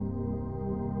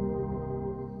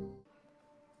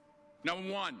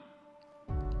Number one,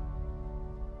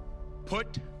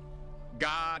 put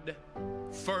God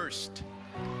first.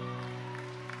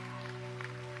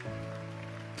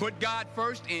 Put God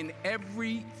first in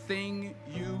everything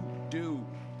you do.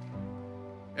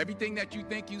 Everything that you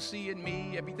think you see in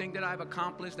me, everything that I've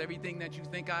accomplished, everything that you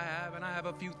think I have, and I have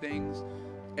a few things,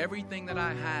 everything that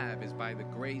I have is by the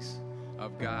grace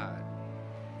of God.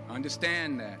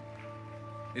 Understand that.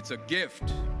 It's a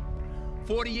gift.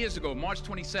 40 years ago, March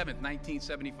 27th,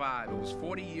 1975, it was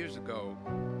 40 years ago,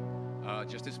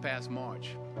 just this past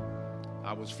March,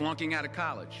 I was flunking out of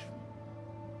college.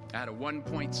 I had a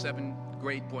 1.7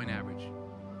 grade point average.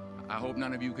 I hope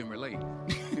none of you can relate.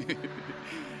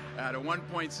 I had a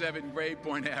 1.7 grade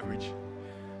point average.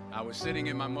 I was sitting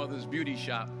in my mother's beauty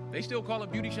shop. They still call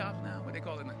it beauty shops now? What they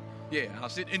call it now? Yeah, I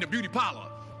was sitting in the beauty parlor.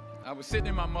 I was sitting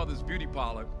in my mother's beauty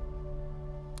parlor,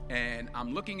 and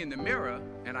I'm looking in the mirror,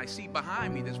 and I see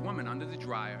behind me this woman under the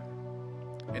dryer.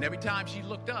 And every time she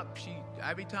looked up,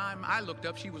 every time I looked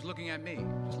up, she was looking at me,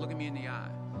 just looking me in the eye.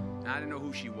 And I didn't know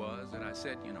who she was, and I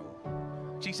said,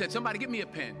 she said, somebody give me a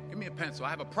pen, give me a pencil. I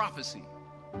have a prophecy.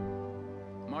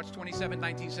 March 27,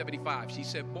 1975, she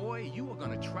said, boy, you are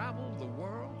going to travel the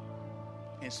world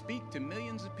and speak to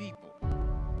millions of people.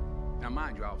 Now,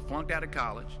 mind you, I flunked out of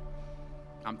college.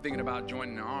 I'm thinking about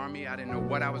joining the army. I didn't know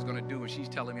what I was going to do, and she's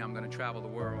telling me I'm going to travel the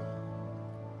world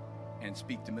and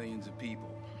speak to millions of people.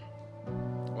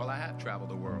 Well, I have traveled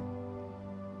the world,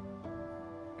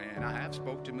 and I have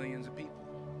spoke to millions of people.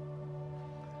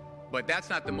 But that's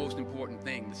not the most important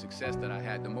thing, the success that I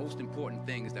had. The most important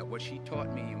thing is that what she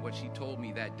taught me and what she told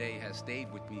me that day has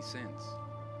stayed with me since.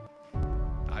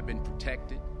 I've been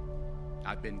protected.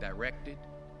 I've been directed.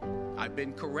 I've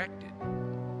been corrected.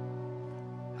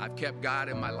 I've kept God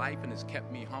in my life, and it's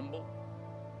kept me humble.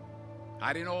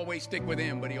 I didn't always stick with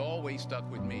him, but he always stuck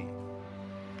with me.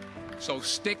 So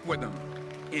stick with him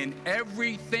in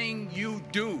everything you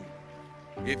do.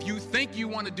 If you think you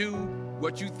want to do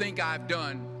what you think I've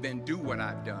done, then do what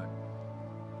I've done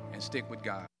and stick with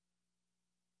God.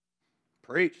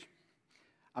 Preach.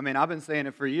 I mean, I've been saying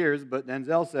it for years, but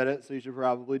Denzel said it, so you should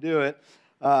probably do it.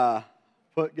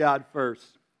 Put God first.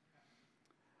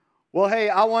 Well, hey,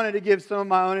 I wanted to give some of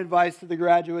my own advice to the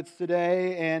graduates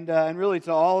today and really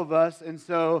to all of us. And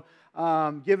so,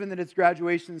 given that it's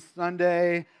graduation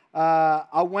Sunday,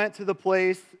 I went to the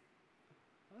place.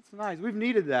 That's nice. We've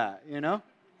needed that,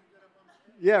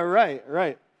 Yeah,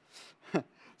 right.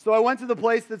 So I went to the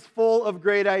place that's full of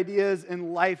great ideas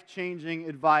and life-changing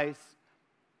advice,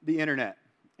 the internet.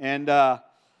 And I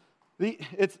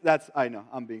know,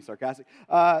 I'm being sarcastic,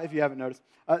 if you haven't noticed.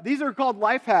 These are called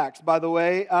life hacks, by the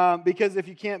way, because if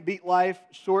you can't beat life,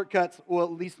 shortcuts will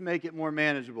at least make it more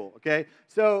manageable, okay?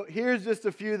 So here's just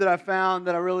a few that I found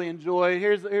that I really enjoy.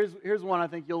 Here's one I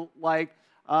think you'll like.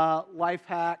 Life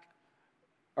hack.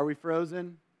 Are we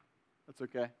frozen? That's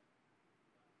okay.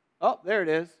 Oh, there it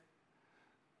is.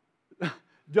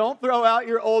 Don't throw out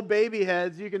your old baby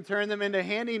heads. You can turn them into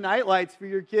handy nightlights for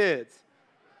your kids.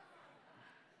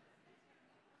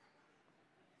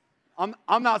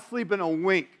 I'm not sleeping a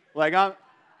wink. Like I'm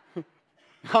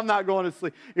not going to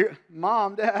sleep.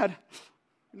 Mom, Dad,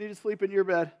 I need to sleep in your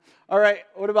bed. All right,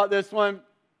 what about this one?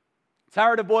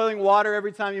 Tired of boiling water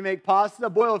every time you make pasta?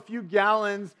 Boil a few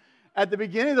gallons at the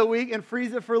beginning of the week and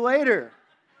freeze it for later.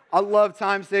 I love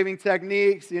time-saving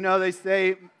techniques. They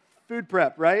say food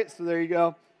prep, right? So there you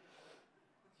go.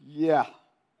 Yeah.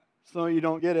 Some of you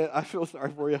don't get it. I feel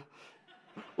sorry for you.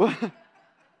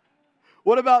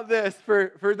 What about this?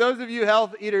 For those of you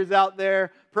health eaters out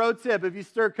there, pro tip, if you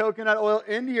stir coconut oil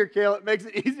into your kale, it makes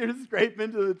it easier to scrape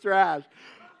into the trash.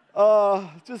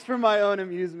 Just for my own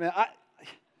amusement.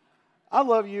 I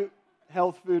love you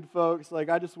health food folks. Like,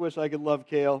 I just wish I could love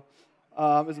kale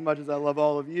as much as I love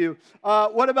all of you.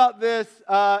 What about this?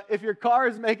 If your car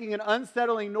is making an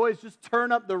unsettling noise, just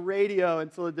turn up the radio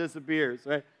until it disappears,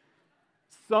 right?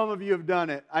 Some of you have done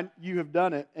it. You have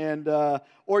done it. And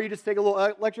or you just take a little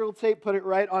electrical tape, put it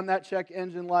right on that check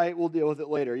engine light. We'll deal with it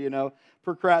later,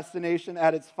 Procrastination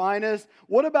at its finest.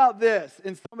 What about this?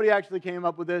 And somebody actually came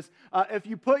up with this. If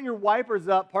you put your wipers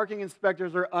up, parking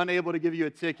inspectors are unable to give you a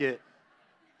ticket.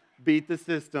 Beat the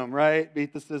system, right?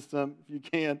 Beat the system if you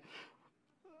can.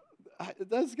 I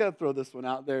just got to throw this one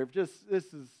out there.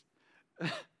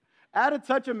 Add a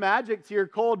touch of magic to your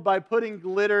cold by putting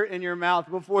glitter in your mouth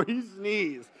before you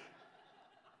sneeze.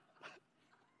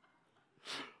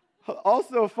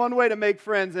 Also, a fun way to make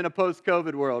friends in a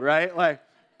post-COVID world, right? Wow,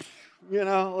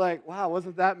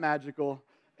 wasn't that magical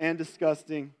and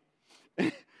disgusting?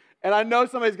 And I know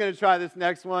somebody's going to try this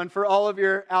next one. For all of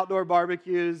your outdoor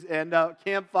barbecues and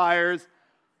campfires,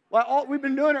 Well, we've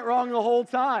been doing it wrong the whole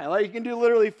time. Like, you can do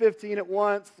literally 15 at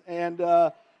once, and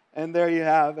there you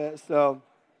have it. So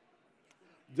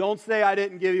don't say I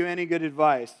didn't give you any good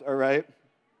advice, all right?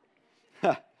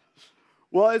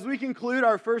 Well, as we conclude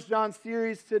our First John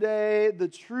series today, the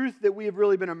truth that we have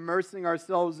really been immersing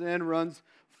ourselves in runs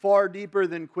far deeper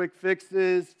than quick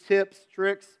fixes, tips,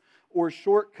 tricks, or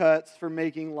shortcuts for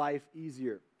making life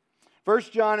easier.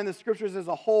 First John and the Scriptures as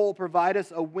a whole provide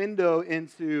us a window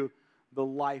into the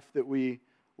life that we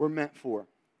were meant for.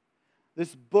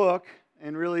 This book,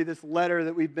 and really this letter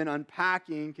that we've been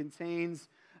unpacking, contains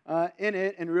in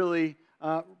it, and really,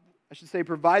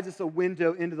 provides us a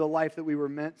window into the life that we were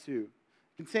meant to.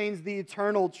 Contains the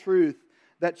eternal truth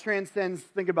that transcends,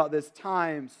 think about this,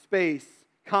 time, space,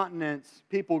 continents,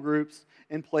 people groups,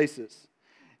 and places.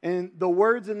 And the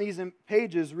words in these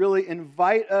pages really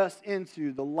invite us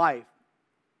into the life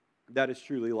that is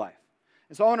truly life.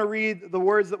 And so I want to read the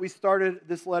words that we started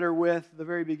this letter with, the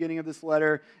very beginning of this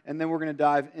letter, and then we're going to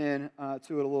dive in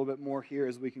to it a little bit more here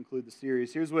as we conclude the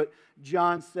series. Here's what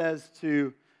John says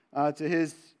to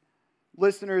his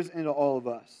listeners and to all of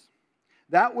us.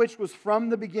 That which was from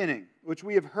the beginning, which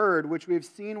we have heard, which we have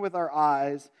seen with our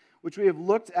eyes, which we have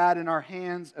looked at and our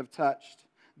hands have touched,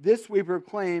 this we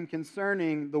proclaim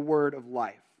concerning the word of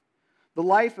life. The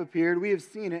life appeared, we have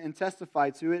seen it and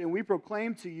testified to it, and we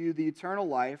proclaim to you the eternal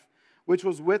life, which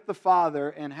was with the Father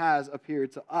and has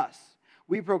appeared to us.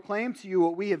 We proclaim to you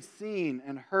what we have seen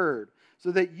and heard,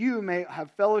 so that you may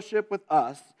have fellowship with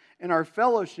us, and our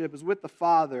fellowship is with the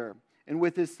Father and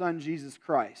with His Son, Jesus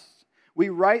Christ. We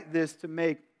write this to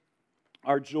make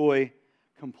our joy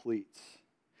complete.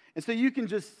 And so you can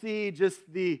just see just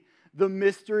the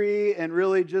mystery and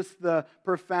really just the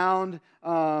profound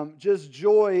just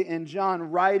joy in John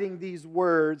writing these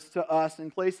words to us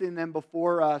and placing them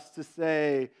before us to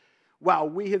say, wow,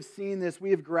 we have seen this,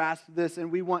 we have grasped this,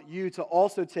 and we want you to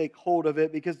also take hold of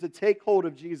it, because to take hold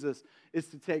of Jesus is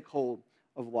to take hold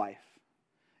of life.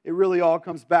 It really all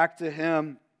comes back to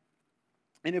Him.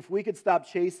 And if we could stop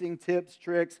chasing tips,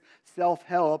 tricks,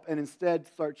 self-help, and instead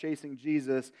start chasing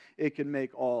Jesus, it could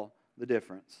make all the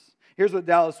difference. Here's what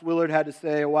Dallas Willard had to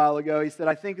say a while ago. He said,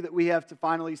 I think that we have to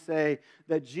finally say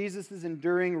that Jesus'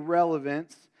 enduring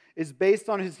relevance is based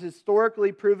on His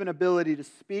historically proven ability to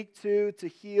speak to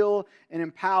heal, and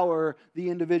empower the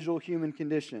individual human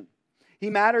condition. He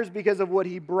matters because of what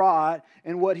He brought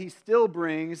and what He still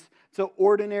brings to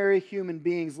ordinary human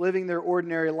beings living their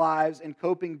ordinary lives and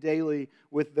coping daily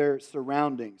with their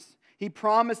surroundings. He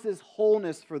promises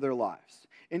wholeness for their lives.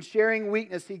 In sharing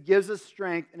weakness, He gives us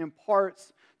strength and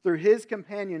imparts through His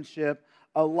companionship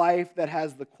a life that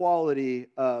has the quality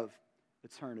of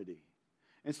eternity.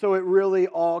 And so it really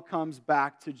all comes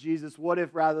back to Jesus. What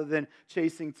if rather than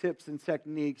chasing tips and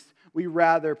techniques, we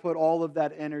rather put all of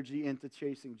that energy into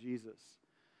chasing Jesus?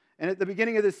 And at the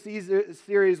beginning of this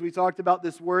series, we talked about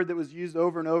this word that was used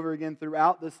over and over again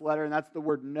throughout this letter, and that's the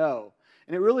word know.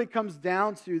 And it really comes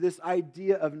down to this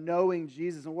idea of knowing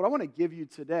Jesus. And what I want to give you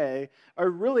today are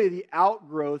really the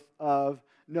outgrowth of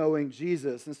knowing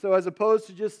Jesus. And so as opposed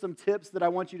to just some tips that I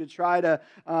want you to try to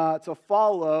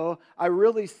follow, I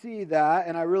really see that,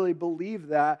 and I really believe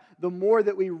that the more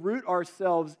that we root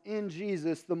ourselves in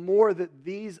Jesus, the more that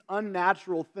these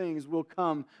unnatural things will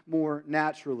come more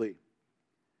naturally.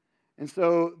 And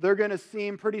so they're going to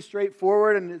seem pretty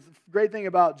straightforward. And the great thing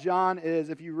about John is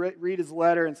if you read his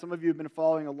letter, and some of you have been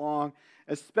following along,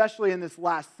 especially in this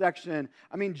last section,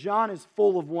 John is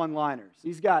full of one-liners.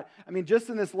 He's got, just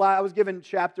in this I was given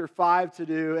chapter 5 to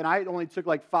do, and I only took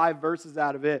like 5 verses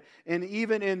out of it. And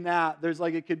even in that, there's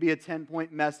it could be a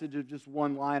 10-point message of just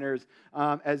one-liners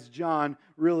as John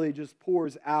really just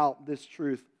pours out this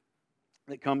truth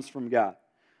that comes from God.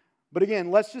 But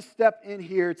again, let's just step in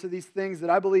here to these things that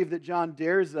I believe that John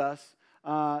dares us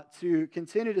to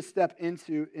continue to step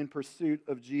into in pursuit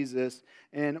of Jesus.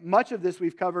 And much of this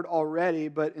we've covered already,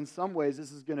 but in some ways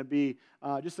this is going to be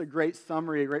just a great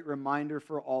summary, a great reminder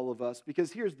for all of us.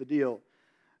 Because here's the deal.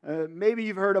 Maybe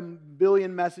you've heard a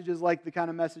billion messages like the kind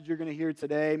of message you're going to hear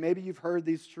today. Maybe you've heard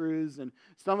these truths, and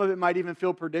some of it might even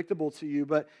feel predictable to you.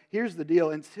 But here's the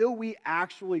deal. Until we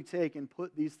actually take and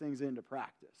put these things into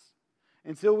practice,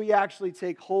 until we actually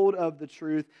take hold of the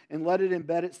truth and let it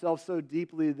embed itself so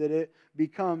deeply that it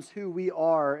becomes who we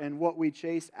are and what we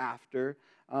chase after,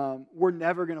 we're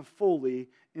never going to fully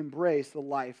embrace the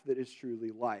life that is truly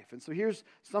life. And so here's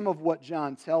some of what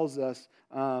John tells us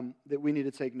that we need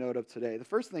to take note of today. The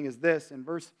first thing is this. In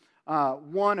verse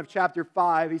 1 of chapter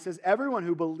 5, he says, everyone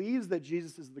who believes that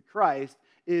Jesus is the Christ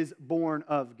is born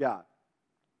of God.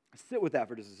 Sit with that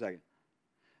for just a second.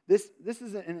 This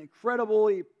is an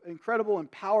incredible and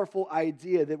powerful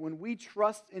idea that when we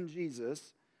trust in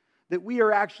Jesus, that we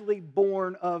are actually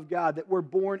born of God, that we're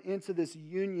born into this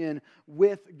union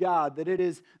with God, that it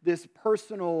is this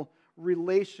personal,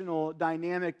 relational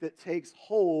dynamic that takes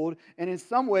hold. And in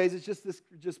some ways, it's just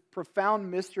this profound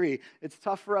mystery. It's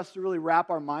tough for us to really wrap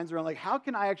our minds around, like, how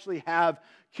can I actually have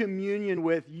union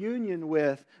with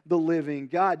the living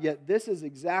God? Yet this is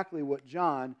exactly what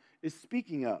John is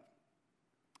speaking of.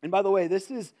 And by the way,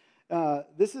 this is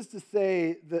to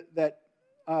say that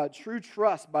true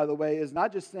trust, by the way, is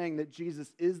not just saying that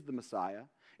Jesus is the Messiah.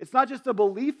 It's not just a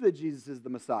belief that Jesus is the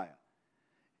Messiah.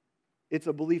 It's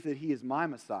a belief that he is my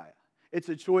Messiah. It's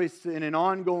a choice to, in an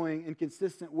ongoing and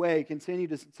consistent way, continue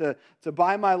to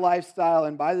by my lifestyle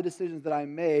and by the decisions that I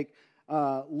make,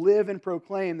 live and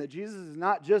proclaim that Jesus is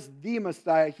not just the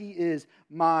Messiah, he is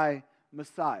my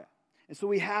Messiah. And so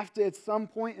we have to, at some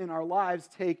point in our lives,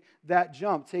 take that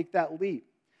jump, take that leap.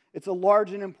 It's a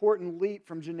large and important leap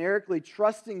from generically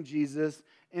trusting Jesus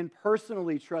and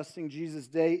personally trusting Jesus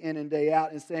day in and day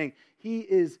out and saying, he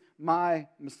is my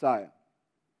Messiah.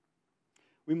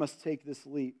 We must take this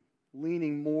leap,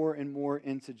 leaning more and more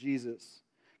into Jesus.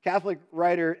 Catholic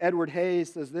writer Edward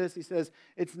Hayes says this. He says,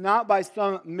 it's not by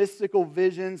some mystical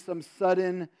vision, some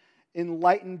sudden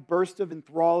enlightened burst of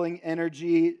enthralling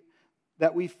energy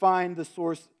that we find the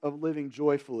source of living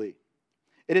joyfully.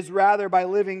 It is rather by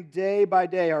living day by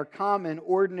day our common,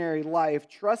 ordinary life,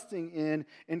 trusting in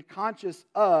and conscious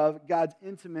of God's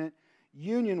intimate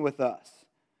union with us,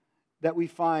 that we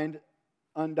find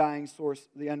the undying source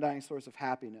of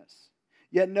happiness.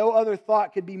 Yet no other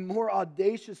thought could be more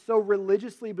audacious, so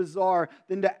religiously bizarre,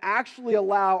 than to actually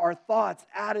allow our thoughts,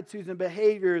 attitudes, and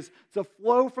behaviors to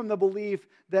flow from the belief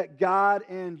that God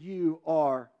and you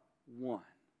are one.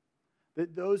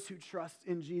 That those who trust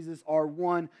in Jesus are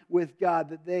one with God,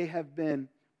 that they have been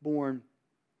born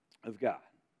of God,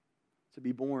 to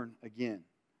be born again.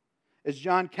 As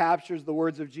John captures the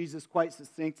words of Jesus quite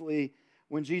succinctly,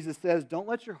 when Jesus says, don't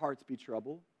let your hearts be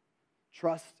troubled,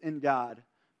 trust in God,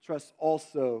 trust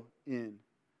also in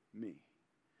me.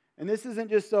 And this isn't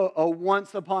just a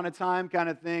once upon a time kind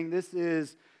of thing. This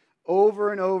is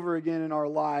over and over again in our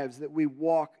lives that we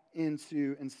walk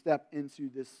into and step into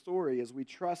this story as we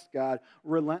trust God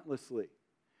relentlessly.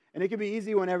 And it can be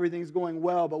easy when everything's going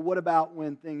well, but what about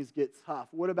when things get tough?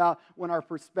 What about when our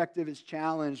perspective is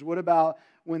challenged? What about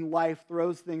when life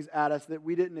throws things at us that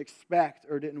we didn't expect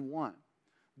or didn't want?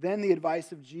 Then the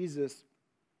advice of Jesus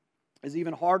is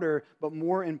even harder, but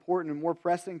more important and more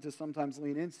pressing to sometimes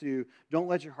lean into. Don't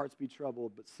let your hearts be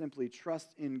troubled, but simply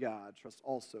trust in God, trust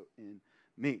also in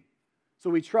me. So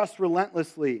we trust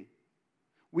relentlessly.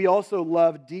 We also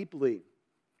love deeply.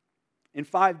 In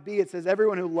 5b, it says,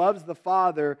 everyone who loves the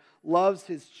Father loves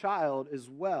his child as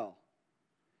well.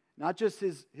 Not just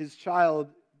his child,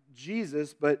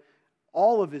 Jesus, but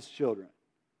all of his children.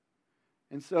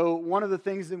 And so one of the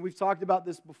things, and we've talked about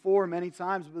this before many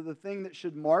times, but the thing that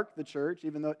should mark the church,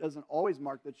 even though it doesn't always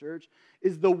mark the church,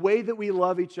 is the way that we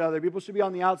love each other. People should be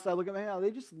on the outside looking, man,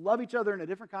 they just love each other in a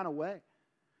different kind of way.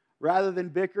 Rather than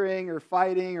bickering or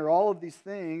fighting or all of these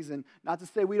things, and not to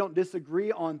say we don't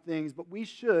disagree on things, but we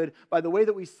should, by the way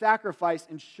that we sacrifice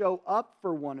and show up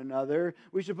for one another,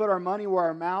 we should put our money where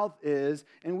our mouth is,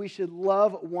 and we should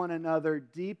love one another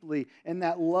deeply. And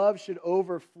that love should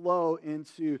overflow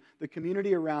into the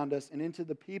community around us and into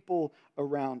the people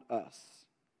around us.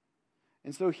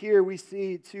 And so here we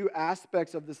see two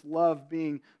aspects of this love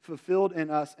being fulfilled in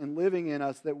us and living in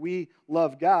us, that we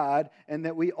love God and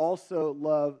that we also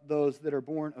love those that are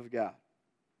born of God.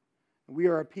 We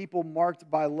are a people marked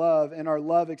by love, and our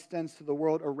love extends to the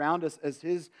world around us as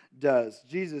his does.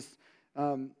 Jesus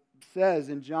says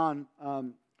in John,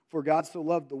 for God so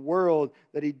loved the world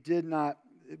that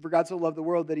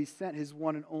he sent his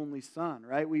one and only Son,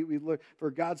 right? We look, for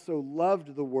God so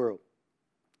loved the world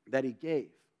that he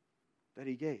gave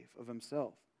of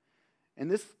himself. And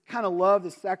this kind of love,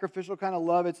 this sacrificial kind of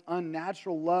love, it's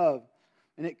unnatural love.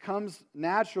 And it comes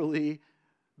naturally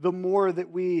the more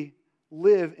that we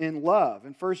live in love.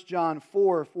 In 1 John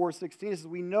 4:16, it says,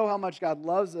 we know how much God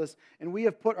loves us, and we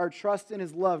have put our trust in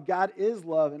his love. God is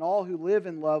love, and all who live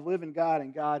in love live in God,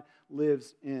 and God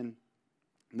lives in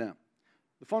them.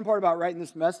 The fun part about writing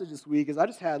this message this week is I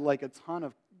just had like a ton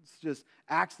of just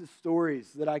acts of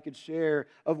stories that I could share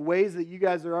of ways that you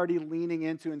guys are already leaning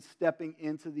into and stepping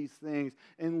into these things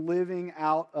and living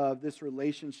out of this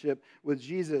relationship with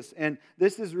Jesus. And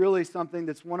this is really something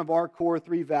that's one of our core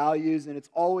 3 values, and it's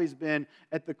always been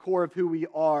at the core of who we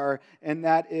are, and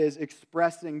that is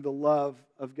expressing the love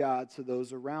of God to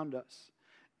those around us.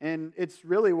 And it's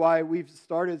really why we've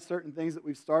started certain things that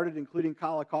we've started, including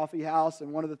Kala Coffee House.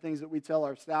 And one of the things that we tell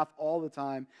our staff all the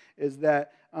time is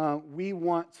that we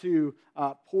want to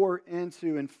pour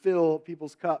into and fill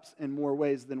people's cups in more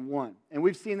ways than one. And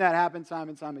we've seen that happen time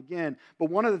and time again. But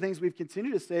one of the things we've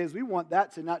continued to say is we want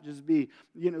that to not just be,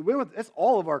 that's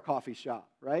all of our coffee shop,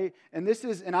 right? And this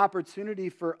is an opportunity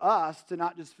for us to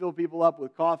not just fill people up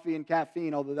with coffee and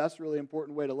caffeine, although that's a really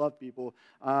important way to love people,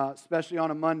 especially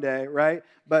on a Monday, right?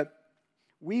 But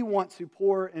we want to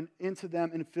pour into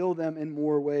them and fill them in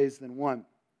more ways than one.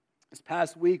 This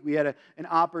past week, we had an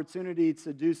opportunity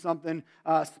to do something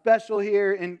special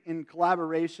here in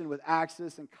collaboration with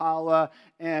Axis and Kala,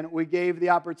 and we gave the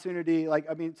opportunity,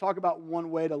 talk about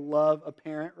one way to love a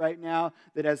parent right now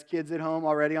that has kids at home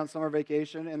already on summer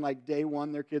vacation, and day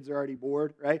one, their kids are already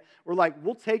bored, right? We're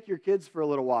we'll take your kids for a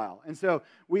little while. And so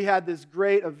we had this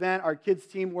great event our kids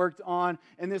team worked on,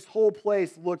 and this whole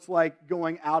place looked like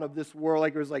going out of this world,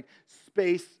 it was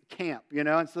space camp,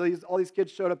 and so all these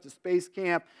kids showed up to space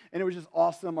camp, and it was just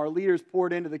awesome. Our leaders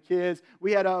poured into the kids.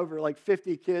 We had over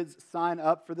 50 kids sign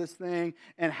up for this thing,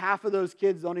 and half of those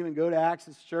kids don't even go to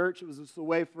Access Church. It was just a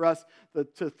way for us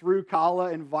to through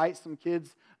Kala, invite some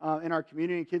kids in our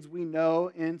community and kids we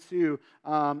know into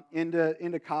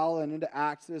Kala and into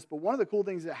Access. But one of the cool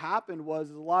things that happened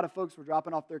was a lot of folks were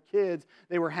dropping off their kids.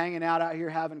 They were hanging out here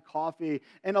having coffee,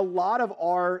 and a lot of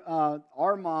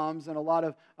our moms and a lot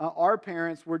of our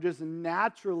parents were just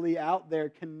naturally out there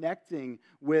connecting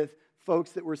with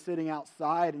folks that were sitting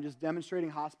outside and just demonstrating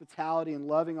hospitality and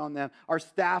loving on them. Our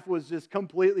staff was just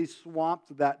completely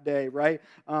swamped that day, right?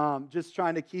 Just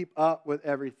trying to keep up with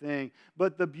everything.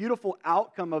 But the beautiful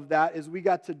outcome of that is we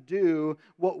got to do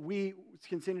what we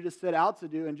continue to set out to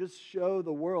do and just show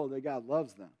the world that God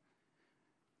loves them.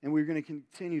 And we're going to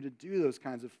continue to do those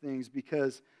kinds of things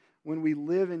because when we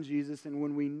live in Jesus and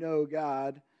when we know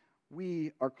God,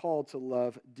 we are called to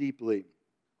love deeply.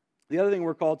 The other thing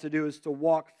we're called to do is to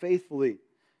walk faithfully.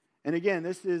 And again,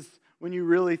 this is when you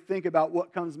really think about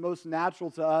what comes most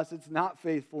natural to us. It's not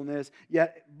faithfulness,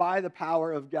 yet by the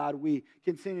power of God, we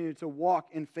continue to walk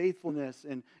in faithfulness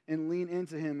and lean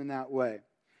into Him in that way.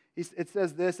 It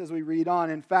says this as we read on.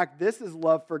 In fact, this is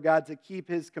love for God, to keep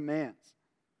His commands.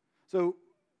 So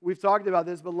we've talked about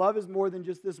this, but love is more than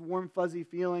just this warm, fuzzy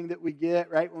feeling that we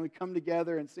get, right, when we come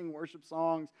together and sing worship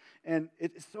songs. And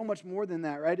it's so much more than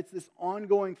that, right? It's this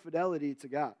ongoing fidelity to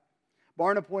God.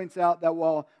 Barna points out that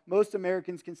while most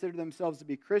Americans consider themselves to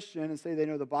be Christian and say they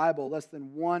know the Bible, less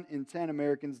than 1 in 10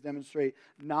 Americans demonstrate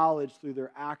knowledge through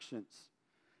their actions.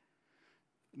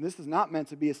 And this is not meant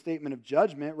to be a statement of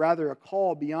judgment, rather a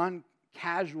call beyond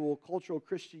casual cultural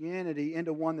Christianity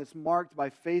into one that's marked by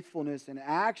faithfulness and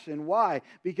action. Why?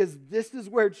 Because this is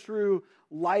where true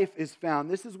life is found.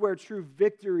 This is where true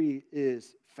victory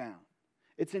is found.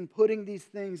 It's in putting these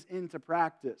things into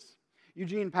practice.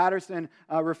 Eugene Patterson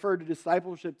referred to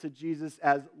discipleship to Jesus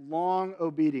as long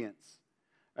obedience.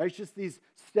 Right? It's just these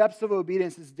steps of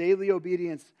obedience, this daily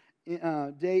obedience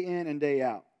day in and day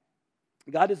out.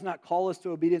 God does not call us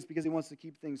to obedience because He wants to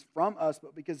keep things from us,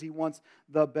 but because He wants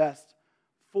the best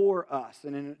for us.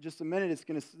 And in just a minute,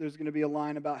 there's going to be a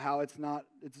line about how it's not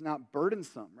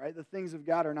burdensome, right? The things of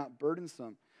God are not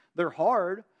burdensome. They're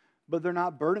hard, but they're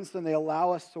not burdensome. They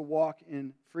allow us to walk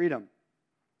in freedom.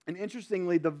 And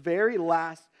interestingly, the very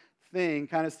last thing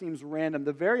kind of seems random.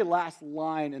 The very last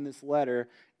line in this letter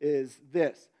is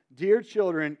this: "Dear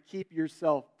children, keep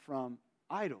yourself from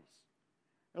idols."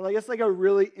 It's a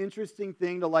really interesting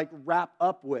thing to wrap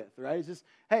up with, right? It's just,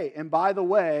 hey, and by the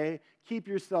way, keep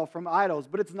yourself from idols.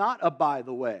 But it's not a by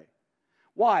the way.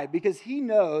 Why? Because he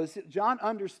knows, John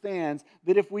understands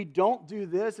that if we don't do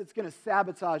this, it's going to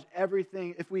sabotage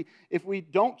everything. If we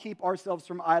don't keep ourselves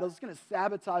from idols, it's going to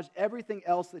sabotage everything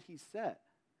else that he said.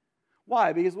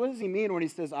 Why? Because what does he mean when he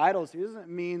says idols? He doesn't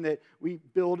mean that we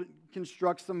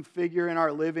construct some figure in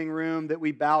our living room that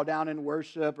we bow down and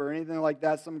worship or anything like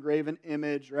that, some graven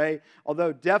image, right?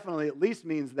 Although definitely at least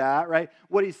means that, right?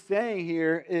 What he's saying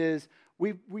here is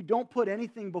we don't put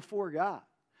anything before God,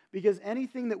 because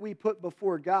anything that we put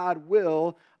before God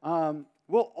will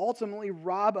ultimately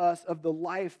rob us of the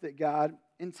life that God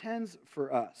intends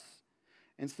for us.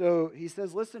 And so he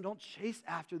says, listen, don't chase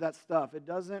after that stuff. It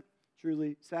doesn't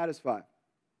truly satisfy.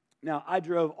 Now, I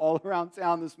drove all around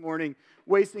town this morning,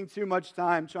 wasting too much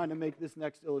time trying to make this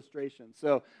next illustration.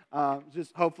 So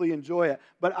just hopefully enjoy it.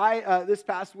 But this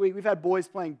past week, we've had boys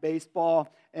playing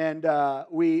baseball, and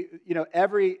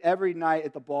every night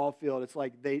at the ball field, it's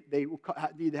like they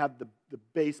need to have the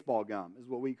baseball gum, is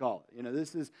what we call it.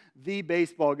 This is the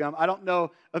baseball gum. I don't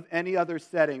know of any other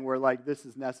setting where like this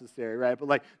is necessary, right? But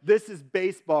like this is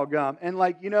baseball gum, and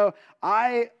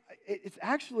it's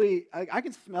actually I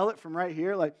can smell it from right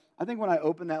here. Like I think when I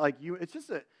open that,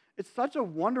 it's such a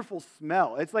wonderful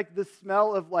smell. It's like the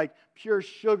smell of like pure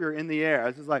sugar in the air.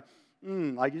 It's just like,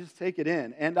 like you just take it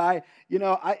in. And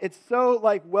it's so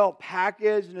like well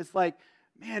packaged, and it's like,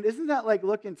 man, isn't that like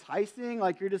look enticing?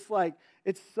 Like you're just like,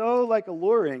 it's so like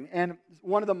alluring. And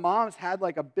one of the moms had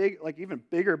like a big, like even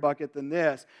bigger bucket than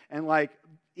this, and like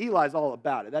Eli's all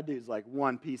about it. That dude's like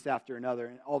one piece after another,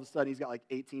 and all of a sudden he's got like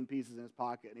 18 pieces in his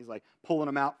pocket, and he's like pulling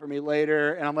them out for me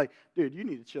later, and I'm like, dude, you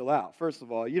need to chill out. First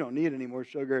of all, you don't need any more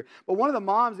sugar. But one of the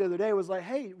moms the other day was like,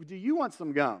 hey, do you want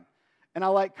some gum? And I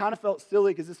like kind of felt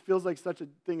silly because this feels like such a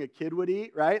thing a kid would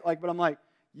eat, right? Like, but I'm like,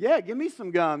 yeah, give me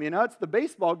some gum. It's the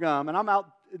baseball gum, and I'm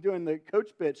out doing the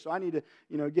coach pitch, so I need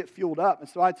to, get fueled up. And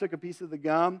so I took a piece of the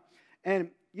gum, and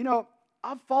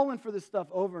I've fallen for this stuff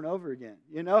over and over again,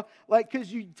 like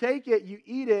because you take it, you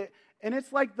eat it, and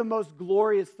it's like the most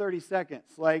glorious 30 seconds.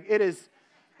 Like it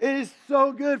is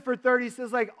so good for 30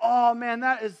 seconds. Like, oh man,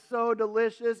 that is so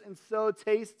delicious and so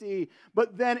tasty.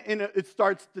 But then it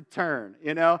starts to turn,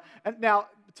 And now,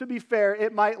 to be fair,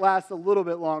 it might last a little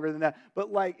bit longer than that.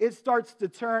 But like it starts to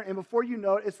turn, and before you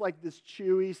know it, it's like this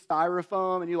chewy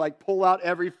styrofoam, and you like pull out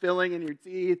every filling in your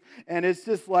teeth, and it's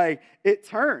just like it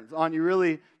turns on you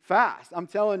really fast. I'm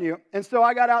telling you. And so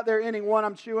I got out there inning one.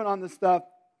 I'm chewing on this stuff.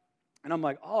 And I'm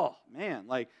like, oh, man,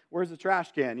 like, where's the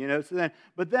trash can,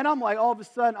 But then I'm like, all of a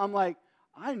sudden, I'm like,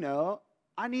 I know,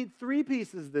 I need 3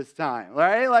 pieces this time,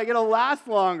 right? Like, it'll last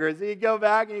longer. So you go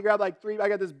back and you grab like 3. I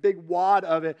got this big wad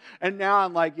of it. And now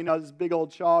I'm like, this big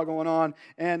old chaw going on.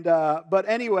 And, but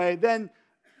anyway, then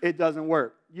it doesn't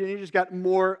work. You just got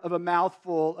more of a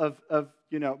mouthful of.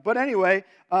 But anyway,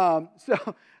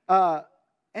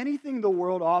 anything the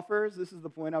world offers, this is the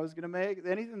point I was going to make,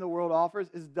 anything the world offers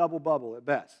is double bubble at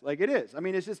best. Like it is. I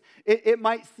mean, it's just, it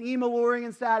might seem alluring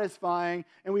and satisfying,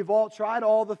 and we've all tried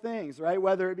all the things, right?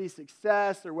 Whether it be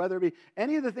success or whether it be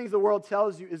any of the things the world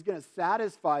tells you is going to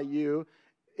satisfy you.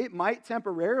 It might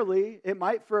temporarily, it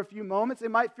might for a few moments,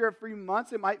 it might for a few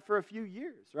months, it might for a few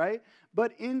years, right?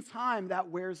 But in time, that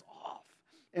wears off.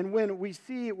 And when we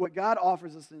see what God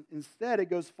offers us instead, it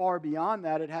goes far beyond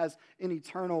that. It has an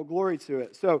eternal glory to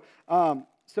it. So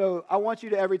I want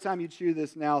you to, every time you chew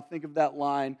this now, think of that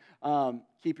line,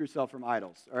 keep yourself from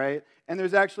idols, all right? And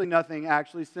there's actually nothing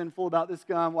actually sinful about this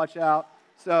gum. Watch out.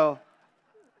 So,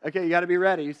 okay, you got to be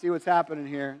ready. You see what's happening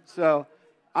here. So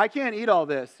I can't eat all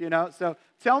this, So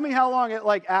tell me how long it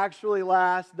like actually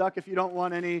lasts. Duck if you don't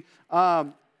want any.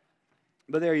 But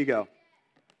there you go.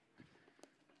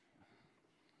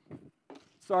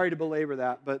 Sorry to belabor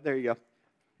that, but there you go.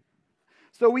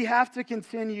 So we have to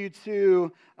continue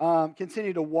to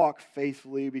walk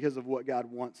faithfully because of what God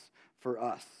wants for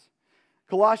us.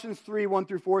 Colossians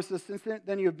 3:1-4 says, "Since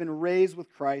then you have been raised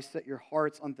with Christ, set your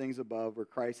hearts on things above, where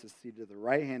Christ is seated at the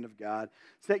right hand of God.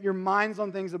 Set your minds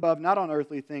on things above, not on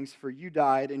earthly things, for you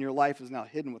died, and your life is now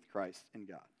hidden with Christ in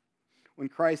God. When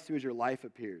Christ, who is your life,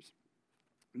 appears,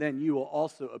 then you will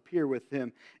also appear with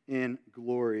him in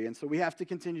glory." And so we have to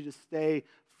continue to stay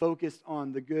focused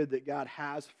on the good that God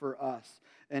has for us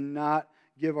and not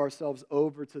give ourselves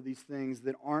over to these things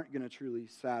that aren't going to truly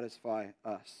satisfy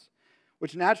us.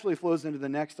 Which naturally flows into the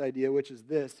next idea, which is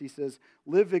this. He says,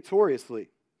 live victoriously.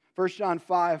 1 John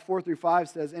 5:4-5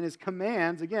 says, "And his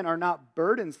commands, again, are not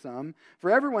burdensome, for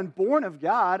everyone born of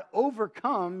God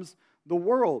overcomes the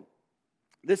world."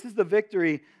 This is the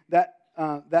victory that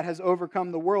has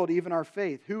overcome the world, even our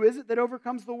faith. Who is it that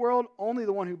overcomes the world? Only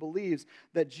the one who believes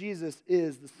that Jesus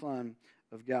is the Son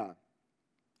of God.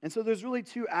 And so there's really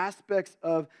 2 aspects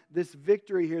of this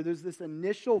victory here. There's this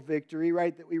initial victory,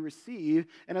 right, that we receive.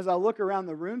 And as I look around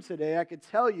the room today, I could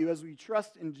tell you, as we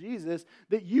trust in Jesus,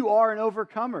 that you are an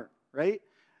overcomer, right?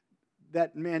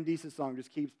 That Mandisa song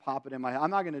just keeps popping in my head.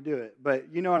 I'm not going to do it, but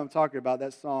you know what I'm talking about,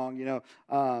 that song,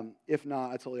 If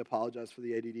not, I totally apologize for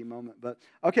the ADD moment. But,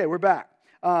 okay, we're back.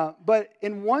 But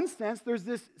in one sense, there's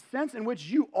this sense in which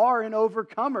you are an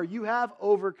overcomer. You have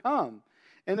overcome.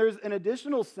 And there's an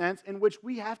additional sense in which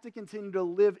we have to continue to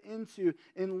live into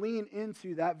and lean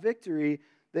into that victory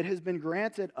that has been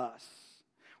granted us.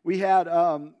 We had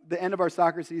the end of our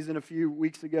soccer season a few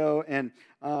weeks ago, and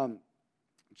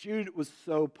Jude was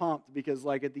so pumped because,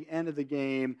 like, at the end of the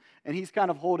game, and he's kind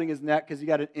of holding his neck because he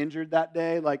got injured that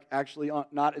day, like, actually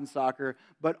not in soccer,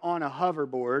 but on a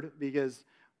hoverboard, because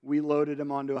we loaded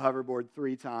him onto a hoverboard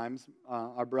 3 times,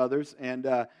 our brothers, and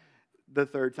the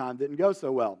third time didn't go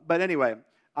so well. But anyway,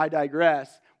 I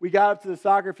digress. We got up to the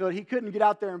soccer field. He couldn't get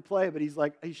out there and play, but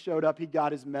he showed up. He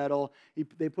got his medal.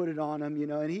 They put it on him,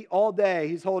 and all day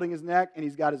he's holding his neck and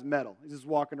he's got his medal. He's just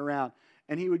walking around.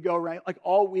 And he would go around, like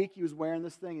all week he was wearing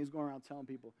this thing. He was going around telling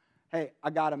people, hey, I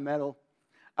got a medal.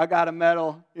 I got a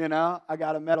medal, I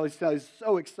got a medal. He's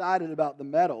so excited about the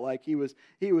medal. Like he was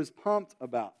pumped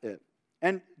about it.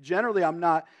 And generally I'm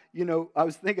not, I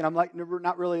was thinking I'm like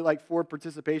not really like for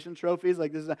participation trophies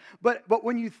like this. But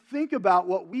when you think about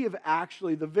what we have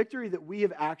actually, the victory that we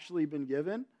have actually been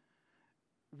given,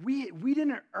 we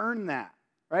didn't earn that.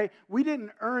 Right? We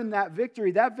didn't earn that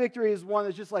victory. That victory is one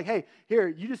that's just like, hey, here,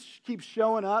 you just keep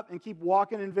showing up and keep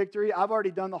walking in victory. I've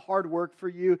already done the hard work for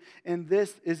you, and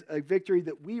this is a victory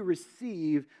that we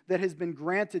receive that has been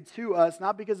granted to us,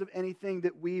 not because of anything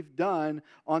that we've done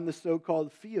on the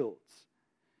so-called fields.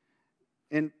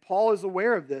 And Paul is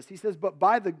aware of this. He says, but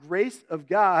by the grace of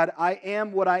God, I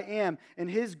am what I am. And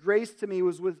his grace to me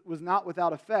was not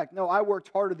without effect. No, I worked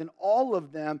harder than all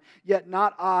of them, yet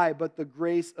not I, but the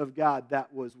grace of God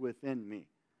that was within me.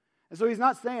 And so he's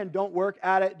not saying don't work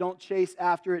at it, don't chase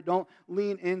after it, don't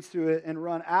lean into it and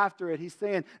run after it. He's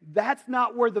saying that's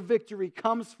not where the victory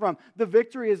comes from. The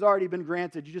victory has already been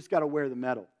granted. You just got to wear the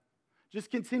medal. Just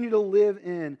continue to live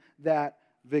in that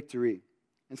victory.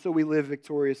 And so we live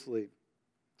victoriously.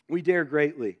 We dare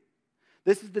greatly.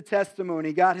 This is the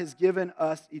testimony. God has given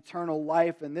us eternal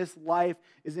life, and this life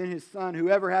is in his Son.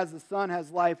 Whoever has the Son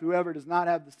has life. Whoever does not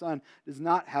have the Son does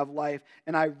not have life.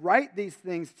 And I write these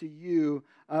things to you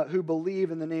who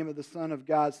believe in the name of the Son of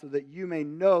God, so that you may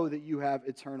know that you have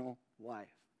eternal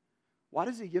life. Why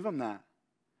does he give them that?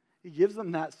 He gives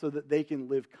them that so that they can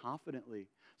live confidently,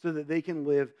 so that they can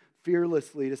live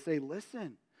fearlessly, to say,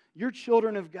 listen, you're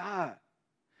children of God.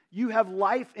 You have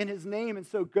life in his name, and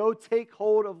so go take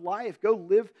hold of life. Go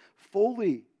live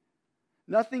fully.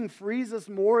 Nothing frees us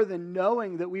more than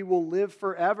knowing that we will live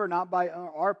forever, not by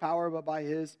our power, but by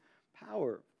his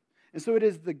power. And so it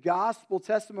is the gospel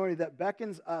testimony that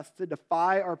beckons us to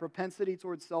defy our propensity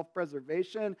towards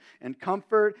self-preservation and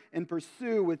comfort and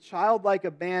pursue with childlike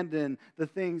abandon the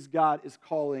things God is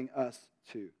calling us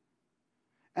to.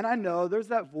 And I know there's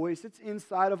that voice, it's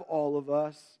inside of all of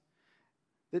us,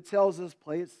 that tells us,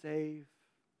 play it safe,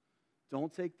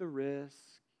 don't take the risk,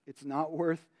 it's not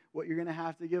worth what you're going to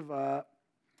have to give up,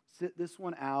 sit this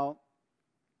one out.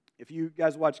 If you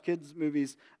guys watch kids'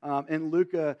 movies, in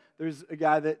Luca, there's a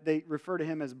guy that they refer to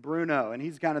him as Bruno, and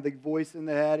he's kind of the voice in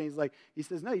the head, and he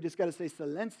says, no, you just got to say,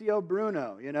 Silencio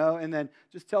Bruno, and then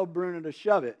just tell Bruno to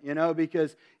shove it,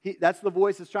 because that's the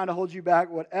voice that's trying to hold you back,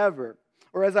 whatever.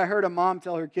 Or as I heard a mom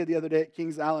tell her kid the other day at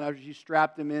Kings Island after she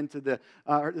strapped him into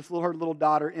her little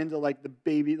daughter into like the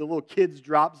little kid's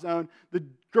drop zone. The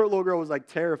little girl was like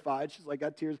terrified. She's like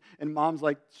got tears, and mom's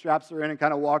like straps her in and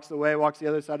kind of walks away, walks the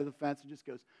other side of the fence, and just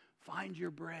goes, "Find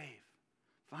your brave,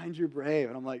 find your brave."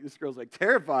 And I'm like, this girl's like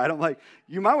terrified. I'm like,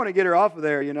 you might want to get her off of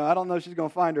there. I don't know if she's gonna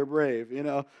find her brave.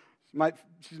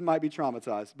 She might be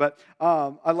traumatized. But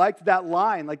I liked that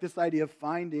line, like this idea of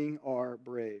finding our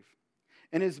brave.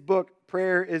 In his book,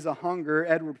 Prayer is a Hunger,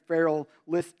 Edward Farrell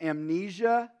lists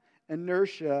amnesia,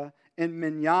 inertia, and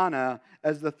manana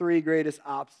as the 3 greatest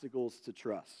obstacles to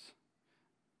trust.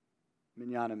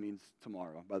 Manana means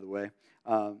tomorrow, by the way.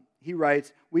 He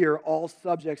writes, we are all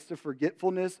subjects to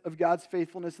forgetfulness of God's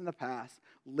faithfulness in the past,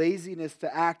 laziness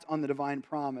to act on the divine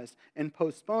promise, and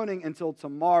postponing until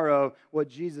tomorrow what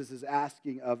Jesus is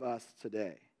asking of us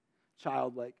today.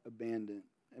 Childlike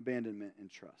abandonment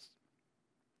and trust.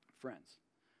 Friends,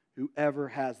 whoever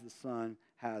has the Son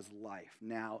has life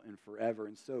now and forever.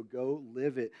 And so go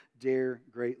live it, dare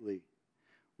greatly.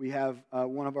 We have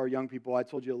one of our young people. I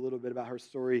told you a little bit about her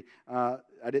story. I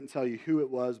didn't tell you who it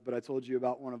was, but I told you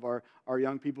about one of our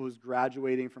young people who's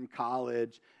graduating from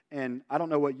college. And I don't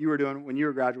know what you were doing when you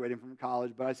were graduating from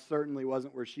college, but I certainly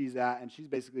wasn't where she's at. And she's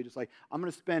basically just like, I'm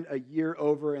going to spend a year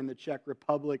over in the Czech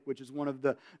Republic, which is one of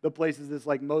the places that's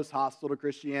like most hostile to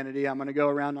Christianity. I'm going to go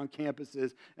around on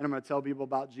campuses, and I'm going to tell people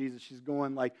about Jesus. She's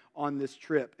going like on this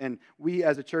trip. And we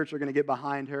as a church are going to get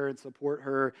behind her and support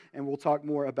her, and we'll talk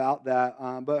more about that.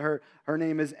 But her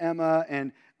name is Emma,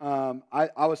 and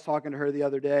I was talking to her the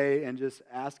other day and just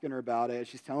asking her about it.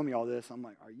 She's telling me all this. I'm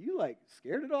like, are you like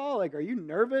scared at all? Like, are you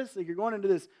nervous? Like, you're going into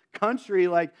this country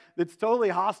like that's totally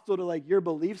hostile to like your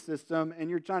belief system, and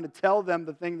you're trying to tell them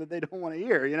the thing that they don't want to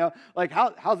hear. Like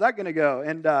how's that going to go?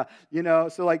 And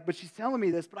so like, but she's telling me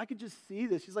this, but I could just see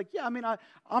this. She's like, yeah, I mean,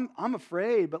 I'm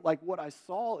afraid, but like what I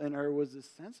saw in her was this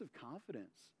sense of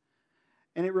confidence.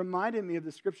 And it reminded me of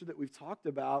the scripture that we've talked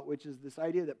about, which is this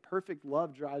idea that perfect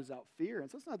love drives out fear. And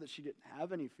so it's not that she didn't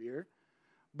have any fear,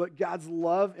 but God's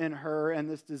love in her and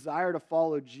this desire to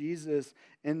follow Jesus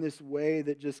in this way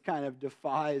that just kind of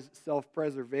defies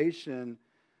self-preservation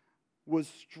was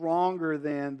stronger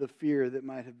than the fear that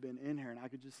might have been in her. And I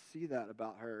could just see that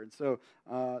about her. And so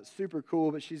super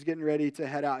cool, but she's getting ready to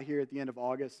head out here at the end of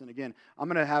August. And again, I'm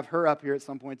going to have her up here at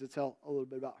some point to tell a little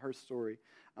bit about her story.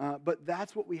 But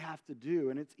that's what we have to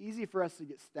do. And it's easy for us to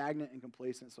get stagnant and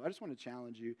complacent. So I just want to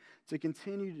challenge you to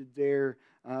continue to dare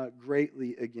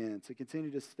greatly again, to continue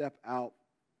to step out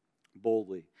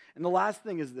boldly. And the last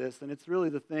thing is this, and it's really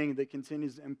the thing that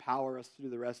continues to empower us to do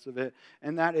the rest of it,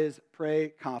 and that is pray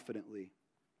confidently.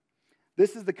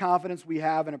 This is the confidence we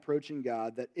have in approaching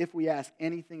God, that if we ask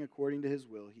anything according to His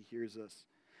will, He hears us.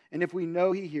 And if we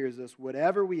know He hears us,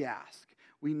 whatever we ask,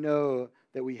 we know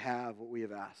that we have what we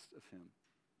have asked of Him.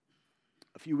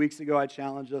 A few weeks ago, I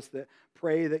challenged us that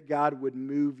pray that God would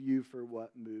move you for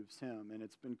what moves Him. And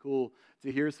it's been cool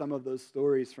to hear some of those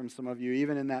stories from some of you,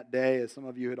 even in that day, as some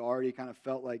of you had already kind of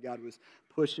felt like God was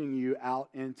pushing you out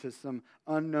into some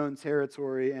unknown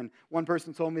territory. And one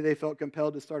person told me they felt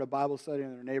compelled to start a Bible study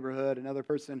in their neighborhood. Another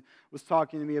person was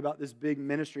talking to me about this big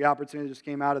ministry opportunity that just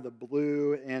came out of the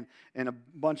blue, and a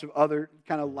bunch of other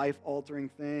kind of life-altering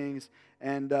things.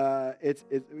 And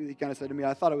he kind of said to me,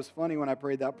 I thought it was funny when I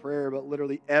prayed that prayer, but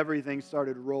literally everything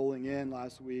started rolling in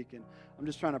last week, and I'm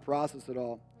just trying to process it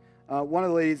all. One of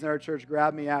the ladies in our church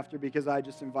grabbed me after because I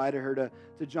just invited her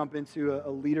to jump into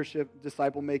a leadership,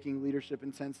 disciple-making leadership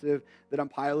intensive that I'm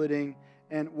piloting.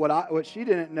 And what she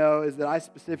didn't know is that I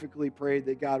specifically prayed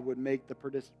that God would make the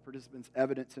participants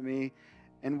evident to me.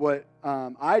 And what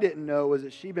I didn't know was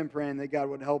that she'd been praying that God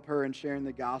would help her in sharing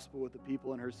the gospel with the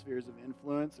people in her spheres of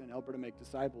influence and help her to make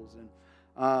disciples.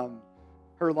 And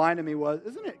her line to me was,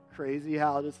 isn't it crazy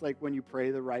how just like when you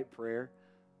pray the right prayer,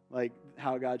 like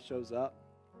how God shows up?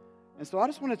 And so I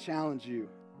just want to challenge you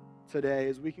today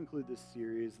as we conclude this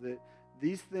series that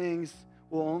these things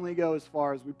will only go as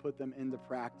far as we put them into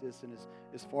practice and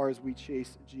as far as we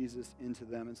chase Jesus into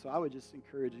them. And so I would just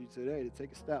encourage you today to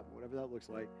take a step, whatever that looks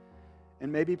like,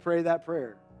 and maybe pray that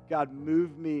prayer. God,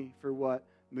 move me for what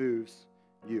moves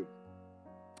you.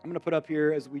 I'm going to put up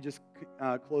here as we just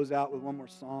close out with one more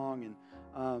song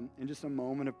and just a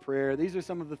moment of prayer. These are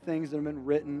some of the things that have been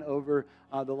written over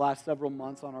the last several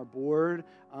months on our board,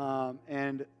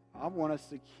 and I want us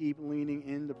to keep leaning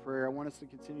into prayer. I want us to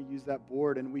continue to use that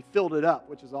board, and we filled it up,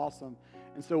 which is awesome.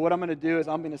 And so what I'm going to do is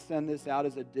I'm going to send this out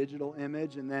as a digital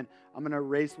image, and then I'm going to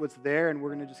erase what's there, and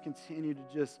we're going to just continue to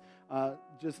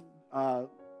just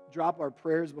drop our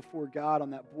prayers before God on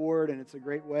that board. And it's a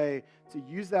great way to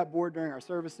use that board during our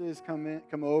services, come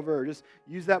over, or just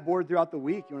use that board throughout the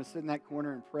week. You want to sit in that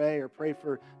corner and pray, or pray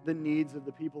for the needs of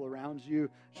the people around you.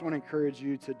 Just want to encourage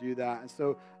you to do that. And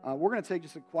so we're going to take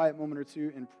just a quiet moment or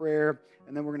two in prayer,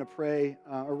 and then we're going to pray,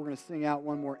 or we're going to sing out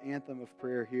one more anthem of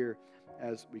prayer here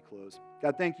as we close.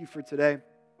 God, thank you for today.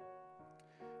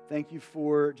 Thank you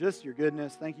for just your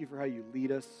goodness. Thank you for how you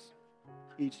lead us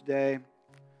each day.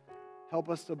 Help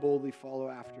us to boldly follow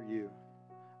after you.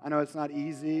 I know it's not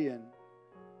easy, and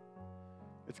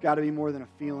it's got to be more than a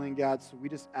feeling, God. So we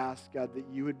just ask, God, that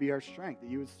you would be our strength, that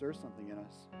you would stir something in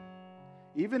us.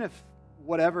 Even if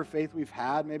whatever faith we've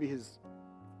had maybe has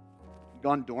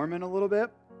gone dormant a little bit,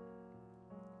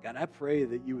 God, I pray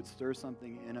that you would stir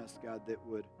something in us, God, that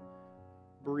would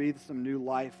breathe some new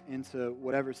life into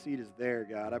whatever seed is there,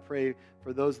 God. I pray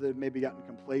for those that have maybe gotten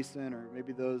complacent, or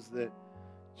maybe those that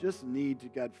just need to,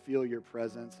 God, feel your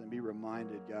presence and be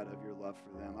reminded, God, of your love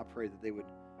for them. I pray that they would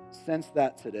sense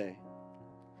that today.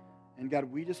 And God,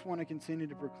 we just want to continue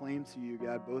to proclaim to you,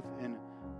 God, both in